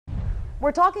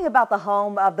We're talking about the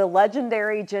home of the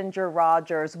legendary Ginger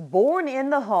Rogers, born in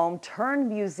the home, turned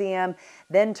museum,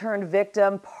 then turned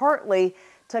victim partly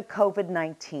to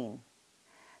COVID-19.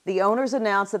 The owners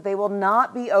announced that they will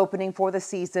not be opening for the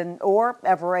season or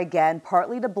ever again,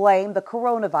 partly to blame the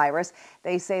coronavirus.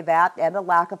 They say that and a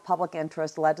lack of public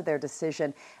interest led to their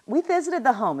decision. We visited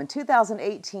the home in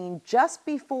 2018, just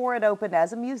before it opened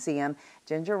as a museum.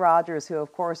 Ginger Rogers, who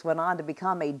of course went on to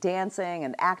become a dancing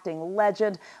and acting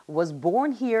legend, was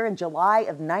born here in July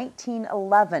of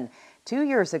 1911. 2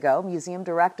 years ago, museum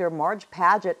director Marge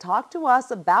Paget talked to us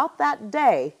about that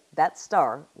day that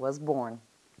star was born.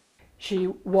 She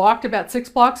walked about 6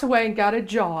 blocks away and got a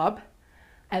job,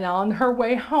 and on her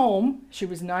way home, she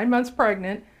was 9 months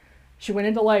pregnant, she went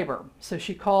into labor. So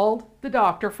she called the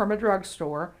doctor from a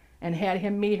drugstore and had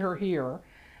him meet her here,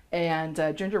 and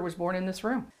Ginger was born in this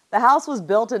room. The house was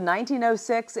built in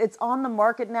 1906. It's on the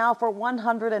market now for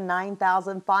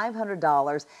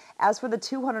 $109,500. As for the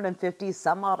 250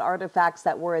 some odd artifacts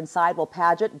that were inside, well,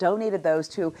 Paget donated those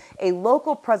to a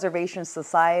local preservation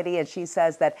society, and she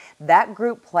says that that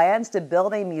group plans to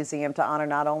build a museum to honor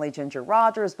not only Ginger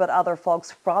Rogers, but other folks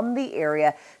from the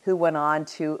area who went on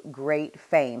to great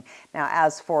fame. Now,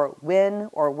 as for when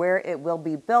or where it will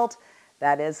be built,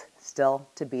 that is still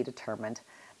to be determined.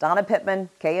 Donna Pittman,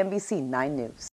 KMBC 9 News.